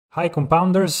Hi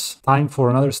compounders, time for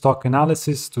another stock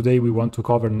analysis. Today we want to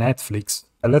cover Netflix.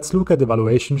 Let's look at the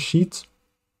valuation sheet.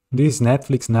 This is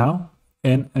Netflix now,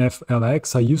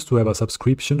 NFLX. I used to have a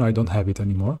subscription, I don't have it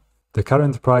anymore. The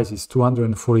current price is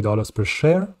 $240 per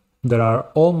share. There are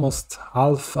almost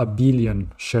 500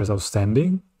 million shares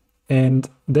outstanding, and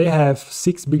they have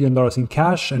 $6 billion in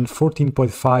cash and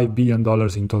 $14.5 billion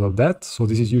in total debt. So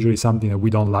this is usually something that we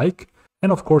don't like.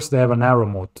 And of course they have an arrow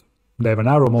mode. They have an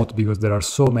arrow mode because there are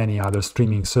so many other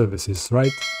streaming services,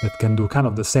 right, that can do kind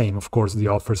of the same. Of course, the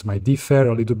offers might differ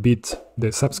a little bit.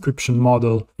 The subscription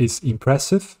model is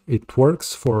impressive. It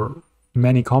works for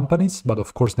many companies, but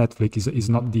of course, Netflix is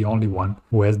not the only one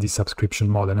who has this subscription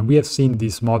model. And we have seen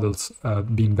these models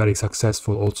being very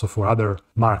successful also for other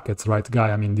markets, right,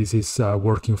 Guy? I mean, this is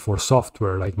working for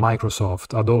software like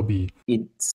Microsoft, Adobe.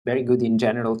 It's very good in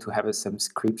general to have a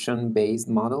subscription-based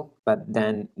model, but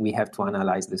then we have to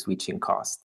analyze the switching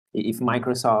cost. If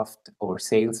Microsoft or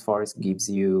Salesforce gives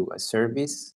you a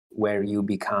service where you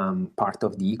become part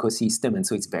of the ecosystem, and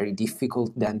so it's very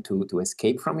difficult then to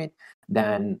escape from it,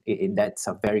 then that's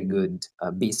a very good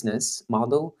business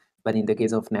model. But in the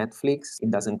case of Netflix,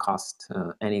 it doesn't cost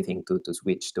anything to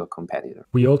switch to a competitor.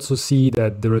 We also see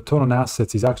that the return on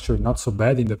assets is actually not so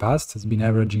bad in the past. It's been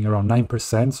averaging around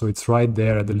 9%, so it's right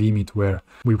there at the limit where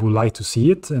we would like to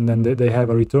see it. And then they have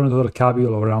a return on total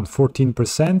capital of around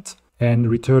 14% and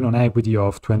return on equity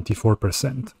of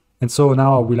 24%. And so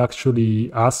now I will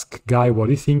actually ask Guy what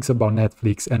he thinks about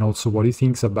Netflix and also what he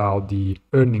thinks about the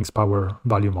earnings power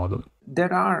value model.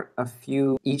 There are a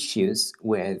few issues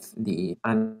with the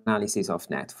analysis of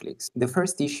Netflix. The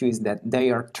first issue is that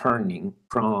they are turning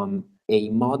from a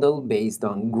model based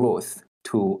on growth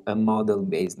to a model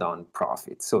based on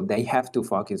profit. So they have to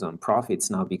focus on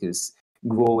profits now because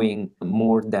growing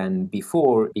more than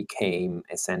before became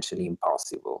essentially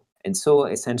impossible. And so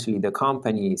essentially the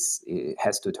company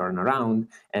has to turn around.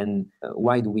 And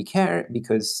why do we care?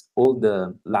 Because all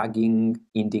the lagging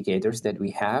indicators that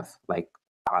we have, like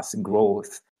past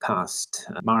growth, past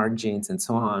margins, and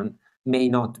so on, may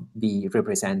not be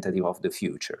representative of the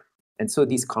future. And so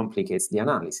this complicates the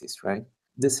analysis, right?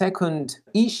 The second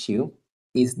issue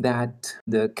is that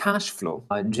the cash flow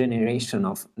generation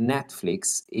of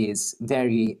Netflix is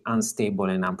very unstable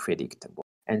and unpredictable.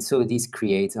 And so this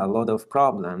creates a lot of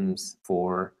problems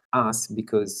for us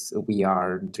because we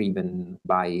are driven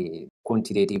by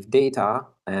quantitative data,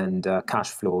 and cash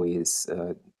flow is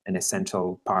an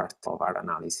essential part of our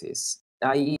analysis.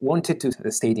 I wanted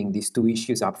to stating these two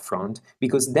issues up front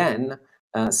because then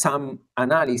some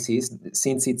analysis,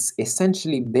 since it's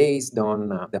essentially based on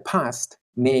the past,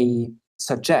 may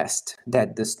suggest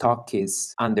that the stock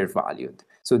is undervalued.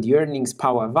 So the earnings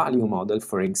power value model,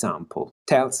 for example,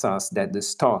 tells us that the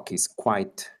stock is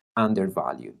quite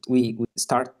undervalued. We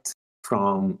start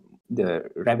from the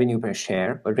revenue per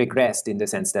share, but regressed in the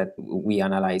sense that we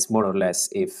analyze more or less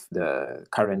if the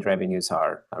current revenues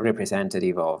are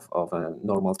representative of a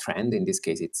normal trend. In this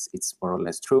case, it's more or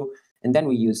less true. And then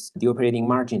we use the operating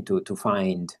margin to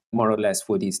find more or less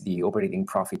what is the operating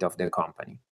profit of the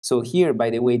company. So here,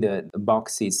 by the way, the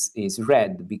box is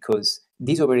red because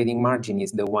this operating margin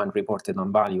is the one reported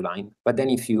on value line. But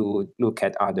then if you look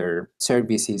at other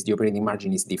services, the operating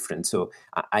margin is different. So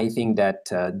I think that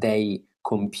they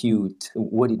compute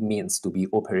what it means to be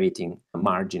operating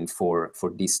margin for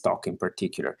this stock in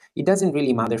particular. It doesn't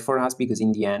really matter for us because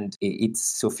in the end, it's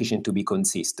sufficient to be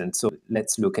consistent. So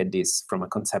let's look at this from a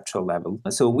conceptual level.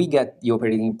 So we get the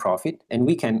operating profit and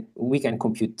we can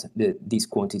compute this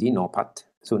quantity, NOPAT.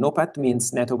 So NOPAT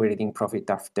means net operating profit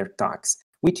after tax,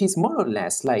 which is more or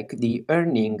less like the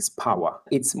earnings power.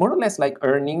 It's more or less like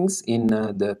earnings in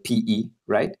the PE,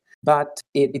 right? But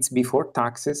it's before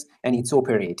taxes and it's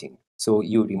operating. So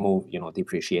you remove,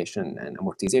 depreciation and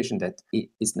amortization that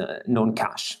is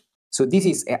non-cash. So this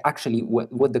is actually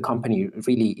what the company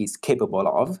really is capable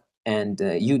of. And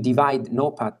you divide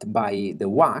NOPAT by the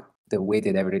WACC, the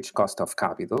weighted average cost of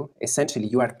capital. Essentially,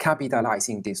 you are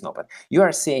capitalizing this NOPAT. You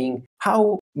are saying,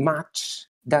 how much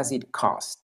does it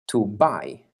cost to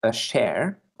buy a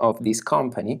share of this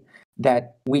company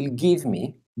that will give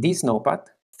me this NOPAT,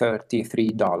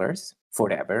 $33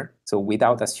 forever, so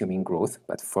without assuming growth,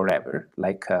 but forever,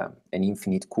 like an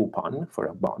infinite coupon for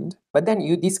a bond. But then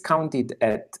you discount it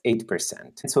at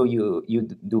 8%. So you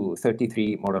do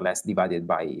 33 more or less divided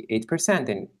by 8%,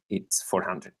 and it's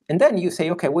 400. And then you say,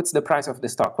 okay, what's the price of the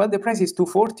stock? Well, the price is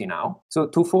 240 now. So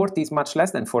 240 is much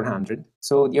less than 400.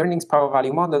 So the earnings power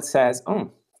value model says,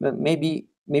 maybe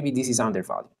this is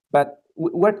undervalued. But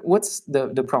what's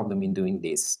the problem in doing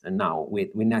this now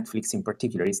with Netflix in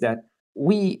particular is that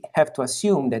we have to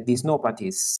assume that this NOPAT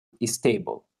is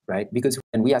stable. right?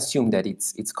 And we assume that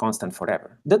it's constant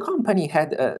forever. The company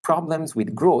had problems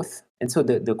with growth, and so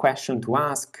the question to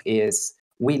ask is,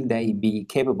 will they be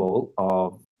capable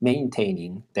of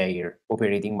maintaining their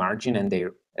operating margin and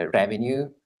their revenue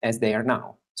as they are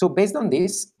now? So based on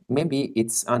this, maybe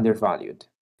it's undervalued.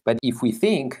 But if we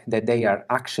think that they are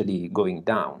actually going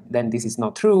down, then this is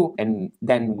not true. And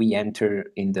then we enter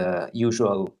in the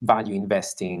usual value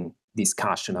investing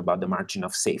discussion about the margin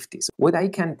of safety. So what I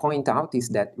can point out is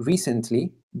that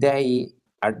recently they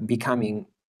are becoming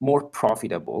more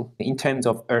profitable in terms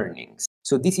of earnings.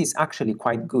 So this is actually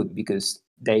quite good because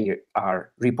they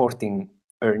are reporting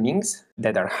earnings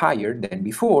that are higher than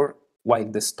before, while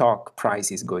the stock price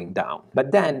is going down.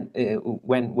 But then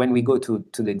when we go to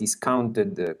the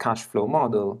discounted cash flow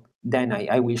model, then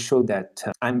I will show that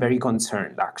I'm very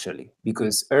concerned, actually,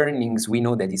 because earnings, we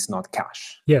know that it's not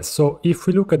cash. Yes, so if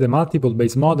we look at the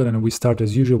multiple-based model and we start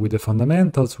as usual with the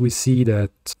fundamentals, we see that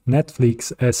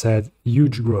Netflix has had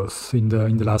huge growth in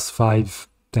the last 5-10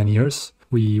 years.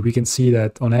 We can see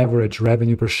that on average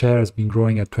revenue per share has been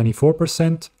growing at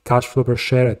 24%, cash flow per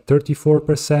share at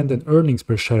 34%, and earnings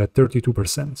per share at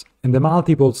 32%. And the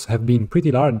multiples have been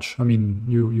pretty large. I mean,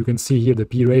 you can see here the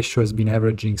P ratio has been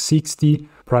averaging 60,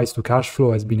 price to cash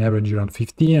flow has been averaging around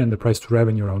 15, and the price to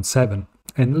revenue around 7.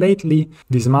 And lately,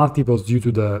 these multiples, due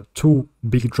to the two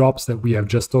big drops that we have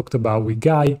just talked about with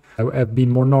Guy, have been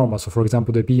more normal. So, for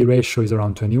example, the PE ratio is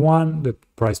around 21, the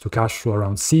price to cash flow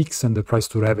around 6, and the price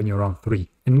to revenue around 3.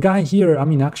 And Guy here, I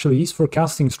mean, actually is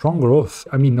forecasting strong growth.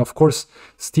 I mean, of course,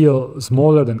 still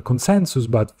smaller than consensus,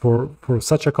 but for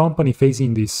such a company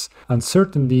facing this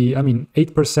uncertainty, I mean,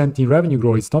 8% in revenue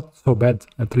growth is not so bad.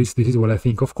 At least this is what I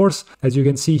think. Of course, as you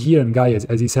can see here, and Guy,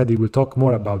 as he said, he will talk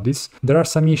more about this, there are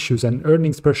some issues, and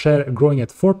earnings per share growing at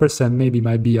 4% maybe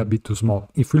might be a bit too small.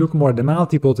 If we look more at the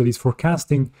multiple that is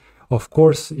forecasting, of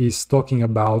course, is talking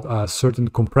about a certain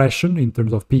compression in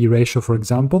terms of PE ratio, for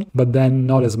example, but then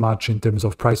not as much in terms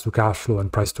of price to cash flow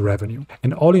and price to revenue.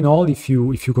 And all in all, if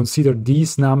you consider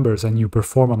these numbers and you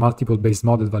perform a multiple-based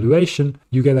model valuation,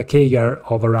 you get a CAGR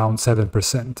of around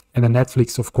 7%. And then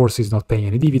Netflix, of course, is not paying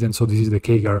any dividends, so this is the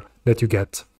CAGR that you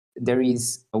get. There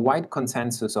is a wide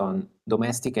consensus on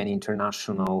domestic and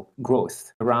international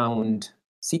growth, around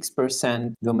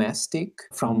 6% domestic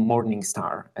from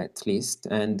Morningstar, at least,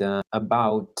 and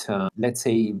about, let's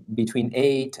say, between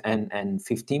 8 and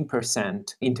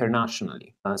 15%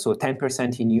 internationally. So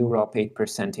 10% in Europe,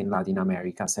 8% in Latin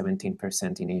America,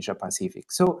 17% in Asia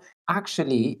Pacific. So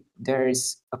actually, there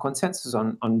is a consensus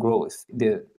on growth.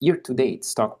 The year-to-date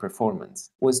stock performance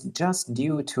was just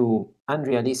due to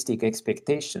unrealistic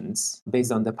expectations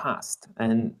based on the past.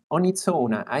 And on its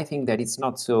own, I think that it's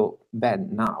not so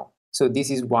bad now. So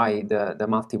this is why the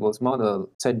multiples model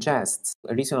suggests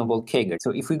a reasonable CAGR.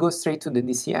 So if we go straight to the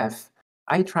DCF,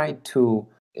 I tried to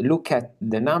look at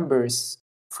the numbers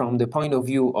from the point of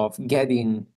view of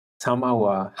getting somehow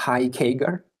a high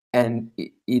CAGR, and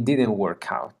it didn't work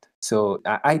out. So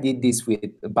I did this with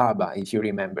Baba, if you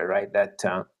remember, right? That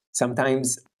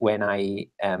sometimes when I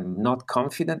am not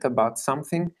confident about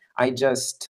something, I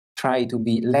just try to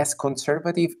be less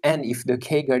conservative. And if the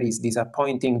CAGR is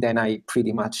disappointing, then I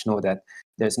pretty much know that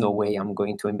there's no way I'm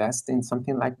going to invest in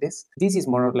something like this. This is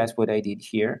more or less what I did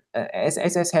here. As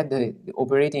I said, the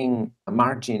operating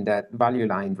margin that Value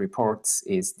Line reports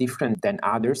is different than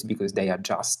others because they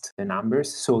adjust the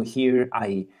numbers. So here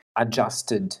I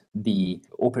adjusted the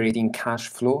operating cash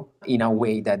flow in a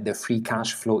way that the free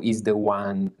cash flow is the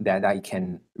one that I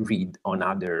can read on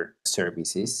other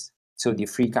services. So the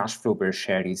free cash flow per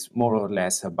share is more or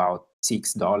less about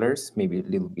 $6, maybe a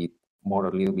little bit more or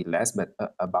a little bit less, but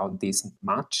about this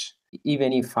much.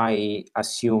 Even if I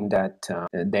assume that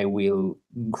they will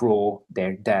grow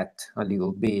their debt a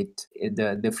little bit,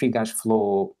 the free cash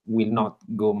flow will not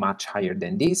go much higher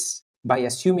than this. By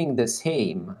assuming the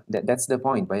same, that's the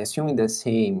point, by assuming the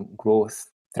same growth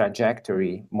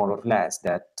trajectory, more or less,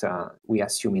 that we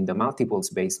assume in the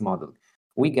multiples-based model,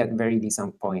 we get very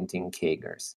disappointing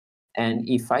CAGRs. And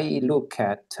if I look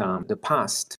at the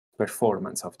past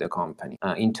performance of the company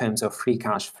in terms of free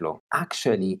cash flow,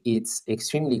 actually it's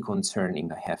extremely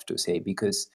concerning, I have to say,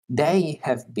 because they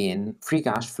have been free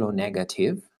cash flow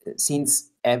negative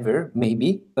since ever,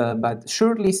 maybe, but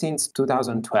surely since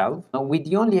 2012, with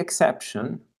the only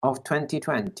exception of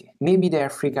 2020. Maybe they are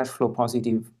free cash flow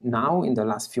positive now in the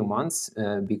last few months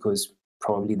because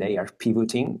probably they are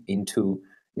pivoting into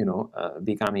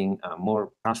becoming a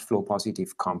more cash flow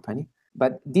positive company.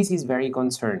 But this is very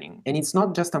concerning. And it's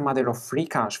not just a matter of free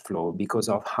cash flow because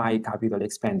of high capital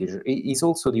expenditure. It is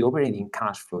also the operating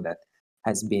cash flow that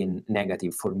has been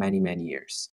negative for many, many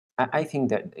years. I think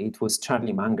that it was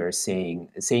Charlie Munger saying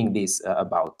this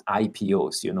about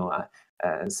IPOs,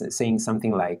 saying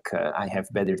something like, I have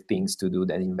better things to do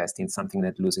than invest in something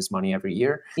that loses money every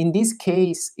year. In this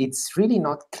case, it's really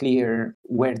not clear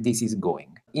where this is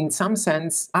going. In some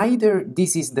sense, either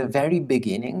this is the very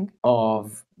beginning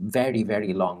of very,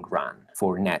 very long run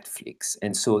for Netflix,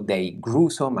 and so they grew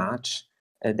so much,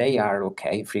 they are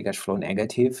okay, free cash flow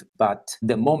negative, but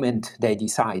the moment they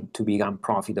decide to become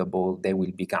profitable, they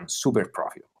will become super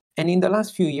profitable. And in the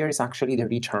last few years, actually, the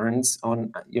returns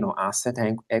on asset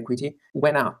and equity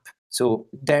went up. So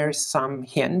there's some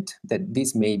hint that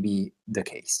this may be the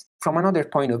case. From another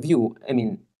point of view, I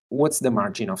mean, what's the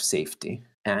margin of safety?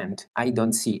 And I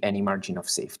don't see any margin of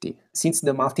safety. Since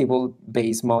the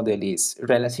multiple-based model is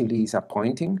relatively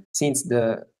disappointing, since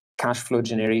the cash flow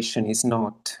generation is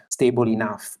not stable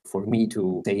enough for me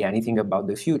to say anything about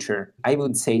the future, I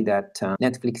would say that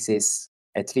Netflix is,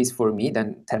 at least for me,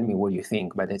 then tell me what you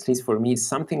think, but at least for me, it's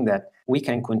something that we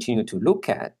can continue to look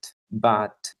at,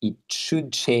 but it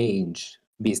should change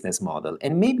business model.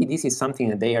 And maybe this is something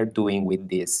that they are doing with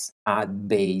this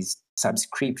ad-based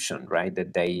subscription, right,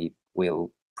 that they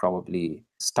will probably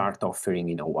start offering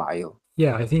in a while.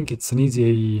 Yeah, I think it's an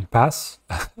easy pass,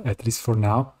 at least for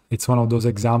now. It's one of those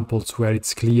examples where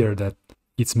it's clear that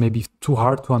it's maybe too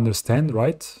hard to understand,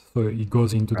 right? So it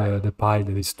goes into the pile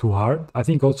that is too hard. I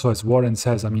think also, as Warren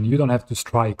says, I mean, you don't have to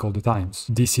strike all the times.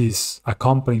 This is a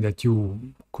company that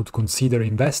you could consider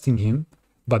investing in,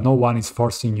 but no one is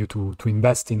forcing you to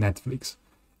invest in Netflix.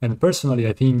 And personally,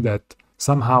 I think that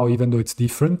somehow, even though it's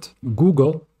different,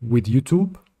 Google with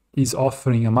YouTube is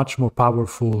offering a much more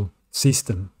powerful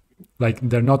system. Like,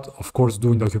 they're not, of course,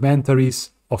 doing documentaries.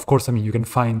 Of course, I mean, you can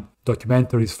find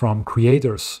documentaries from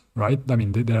creators, right? I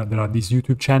mean, there are these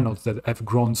YouTube channels that have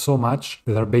grown so much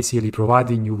that are basically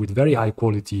providing you with very high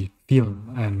quality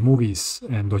film and movies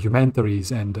and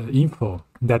documentaries and info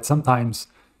that sometimes,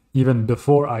 even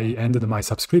before I ended my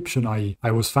subscription, I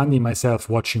was finding myself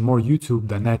watching more YouTube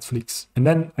than Netflix. And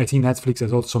then I think Netflix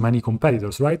has also many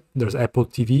competitors, right? There's Apple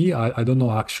TV. I don't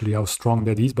know actually how strong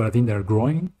that is, but I think they're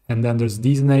growing. And then there's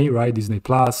Disney, right? Disney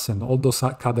Plus and all those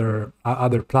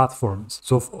other platforms.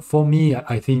 So for me,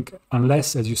 I think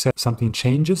unless, as you said, something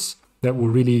changes that will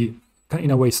really,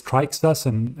 in a way, strikes us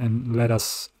and let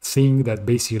us think that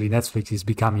basically Netflix is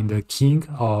becoming the king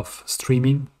of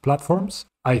streaming platforms,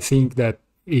 I think that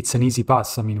it's an easy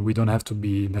pass. I mean, we don't have to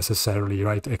be necessarily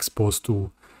exposed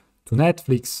to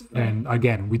Netflix. And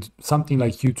again, with something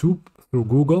like YouTube through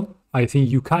Google, I think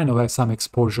you kind of have some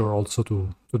exposure also to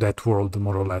that world,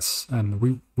 more or less. And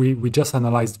we just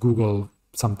analyzed Google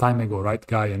some time ago, right,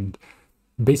 Guy? And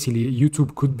basically,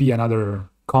 YouTube could be another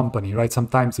company, right?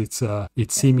 Sometimes it's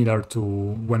similar to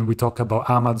when we talk about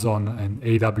Amazon and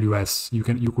AWS. You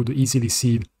could easily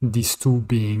see these two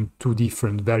being two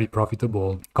different, very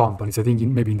profitable companies. I think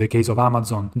maybe in the case of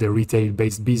Amazon, the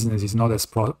retail-based business is not as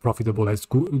profitable as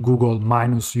Google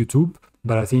minus YouTube.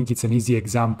 But I think it's an easy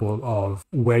example of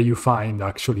where you find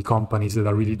actually companies that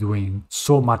are really doing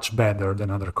so much better than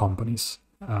other companies.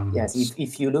 Yes,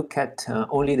 if you look at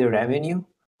only the revenue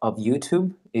of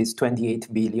YouTube is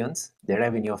 28 billions. The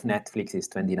revenue of Netflix is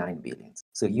 29 billions.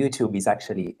 So YouTube is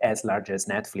actually as large as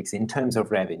Netflix in terms of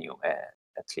revenue,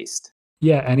 at least.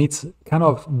 Yeah, and it's kind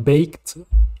of baked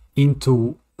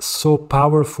into so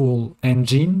powerful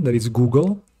engine that is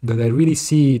Google, that I really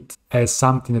see it as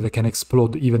something that can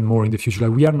explode even more in the future.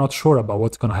 Like, we are not sure about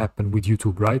what's going to happen with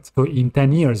YouTube, right? So in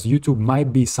 10 years, YouTube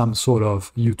might be some sort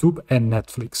of YouTube and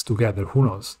Netflix together. Who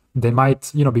knows? They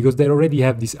might, because they already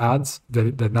have these ads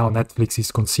that now Netflix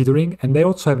is considering. And they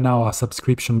also have now a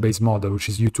subscription-based model, which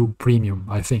is YouTube Premium,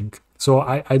 I think. So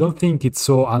I don't think it's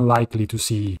so unlikely to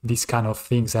see these kind of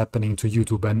things happening to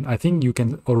YouTube. And I think you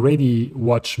can already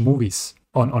watch movies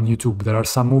on YouTube. There are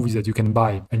some movies that you can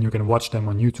buy and you can watch them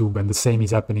on YouTube, and the same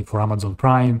is happening for Amazon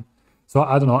Prime. So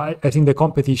I don't know, I think the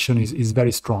competition is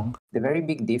very strong. The very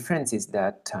big difference is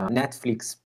that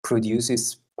Netflix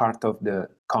produces part of the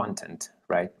content,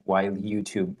 right, while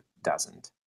YouTube doesn't.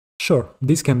 Sure,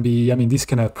 this can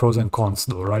have pros and cons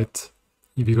though, right?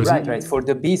 Because right. For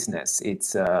the business,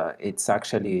 it's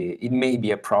actually, it may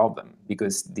be a problem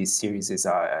because these series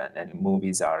and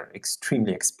movies are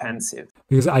extremely expensive.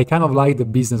 Because I kind of like the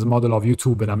business model of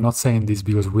YouTube, and I'm not saying this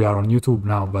because we are on YouTube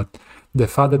now, but the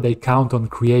fact that they count on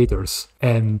creators,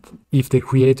 and if the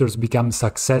creators become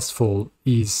successful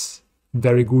is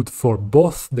very good for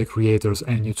both the creators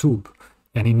and YouTube.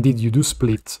 And indeed, you do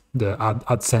split the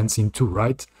AdSense in two,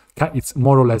 right? It's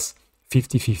more or less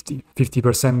 50-50.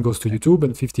 50% goes to YouTube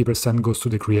and 50% goes to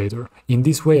the creator. In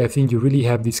this way, I think you really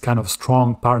have this kind of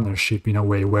strong partnership in a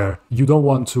way where you don't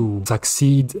want to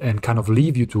succeed and kind of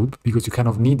leave YouTube because you kind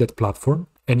of need that platform.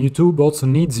 And YouTube also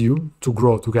needs you to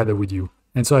grow together with you.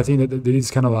 And so I think that there is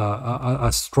kind of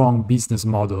a strong business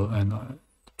model, and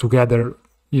together,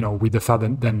 with the fact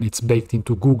that then it's baked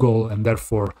into Google, and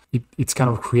therefore it's kind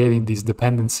of creating this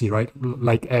dependency, right?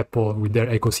 Like Apple with their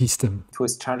ecosystem. It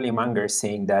was Charlie Munger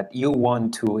saying that you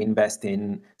want to invest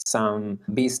in some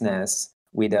business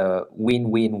with a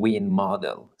win-win-win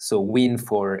model. So win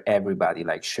for everybody,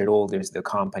 like shareholders, the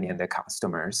company, and the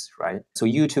customers, right? So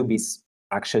YouTube is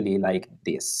actually like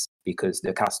this because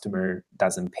the customer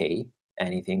doesn't pay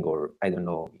anything, or I don't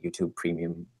know, YouTube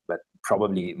Premium, but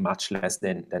probably much less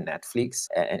than Netflix,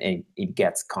 and it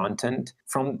gets content.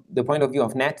 From the point of view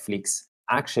of Netflix,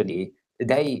 actually,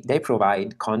 they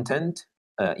provide content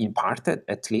in part,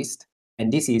 at least,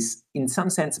 and this is in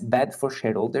some sense bad for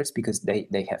shareholders because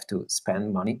they have to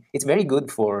spend money. It's very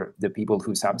good for the people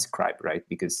who subscribe, right?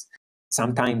 Because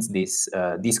sometimes this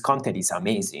content is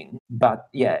amazing, but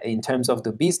yeah, in terms of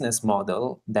the business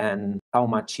model, then how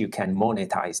much you can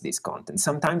monetize this content.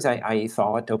 Sometimes I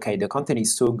thought, okay, the content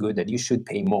is so good that you should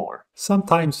pay more.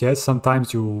 Sometimes, yes.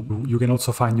 Sometimes you can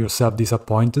also find yourself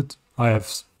disappointed. I have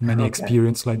many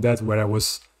experience like that where I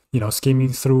was, skimming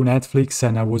through Netflix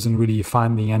and I wasn't really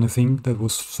finding anything that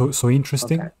was so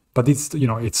interesting. Okay. But it's,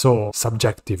 it's so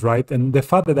subjective, right? And the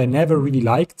fact that I never really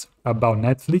liked about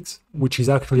Netflix, which is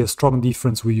actually a strong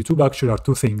difference with YouTube, actually are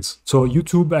two things. So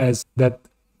YouTube has that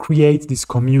creates this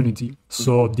community.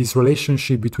 So this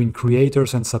relationship between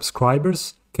creators and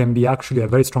subscribers can be actually a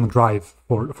very strong drive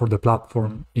for the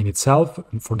platform in itself,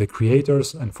 and for the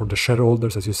creators and for the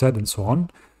shareholders, as you said, and so on.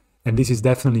 And this is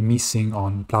definitely missing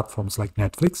on platforms like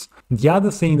Netflix. The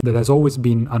other thing that has always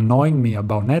been annoying me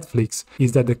about Netflix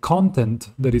is that the content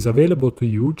that is available to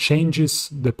you changes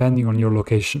depending on your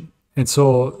location. And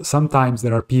so sometimes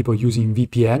there are people using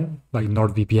VPN, like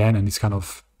NordVPN and these kind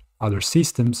of other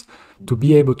systems, to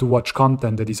be able to watch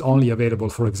content that is only available,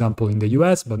 for example, in the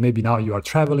US, but maybe now you are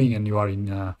traveling and you are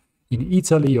in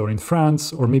Italy or in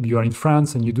France, or maybe you are in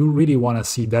France and you do really want to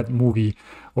see that movie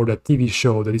or that TV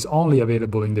show that is only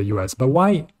available in the US. But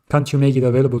why can't you make it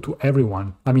available to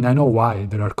everyone? I mean, I know why.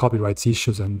 There are copyright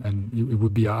issues and it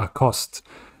would be a cost.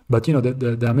 But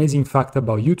the amazing fact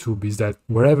about YouTube is that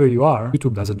wherever you are,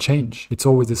 YouTube doesn't change. It's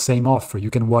always the same offer. You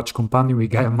can watch Compounding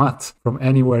with Guy and Matt from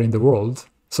anywhere in the world.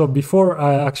 So before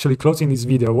actually closing this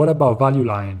video, what about Value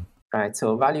Line? Right,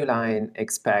 so Value Line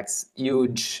expects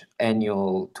huge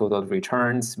annual total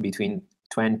returns between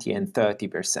 20 and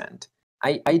 30%.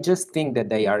 I just think that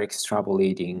they are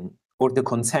extrapolating, or the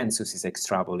consensus is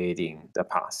extrapolating the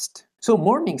past. So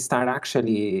Morningstar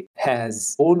actually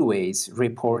has always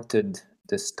reported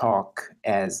the stock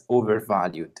as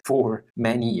overvalued for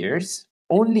many years.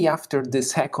 Only after the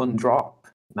second drop,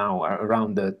 now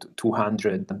around the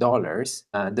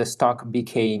 $200, the stock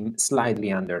became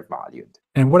slightly undervalued.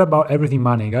 And what about Everything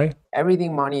Money, Guy?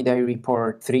 Everything Money, they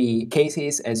report 3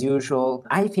 cases as usual.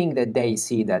 I think that they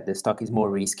see that the stock is more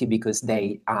risky because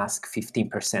they ask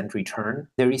 15% return.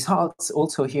 The results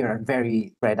also here are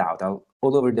very spread out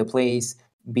all over the place,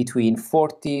 between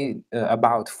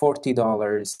about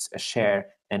 $40 a share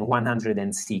and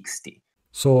 $160.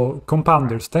 So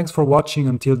compounders, thanks for watching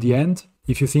until the end.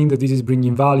 If you think that this is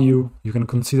bringing value, you can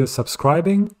consider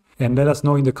subscribing. And let us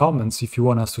know in the comments if you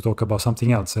want us to talk about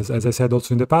something else. As I said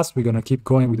also in the past, we're going to keep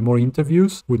going with more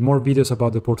interviews, with more videos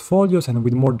about the portfolios, and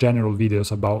with more general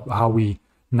videos about how we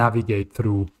navigate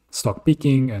through stock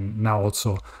picking and now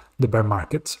also the bear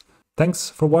markets. Thanks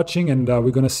for watching, and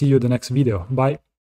we're going to see you in the next video. Bye.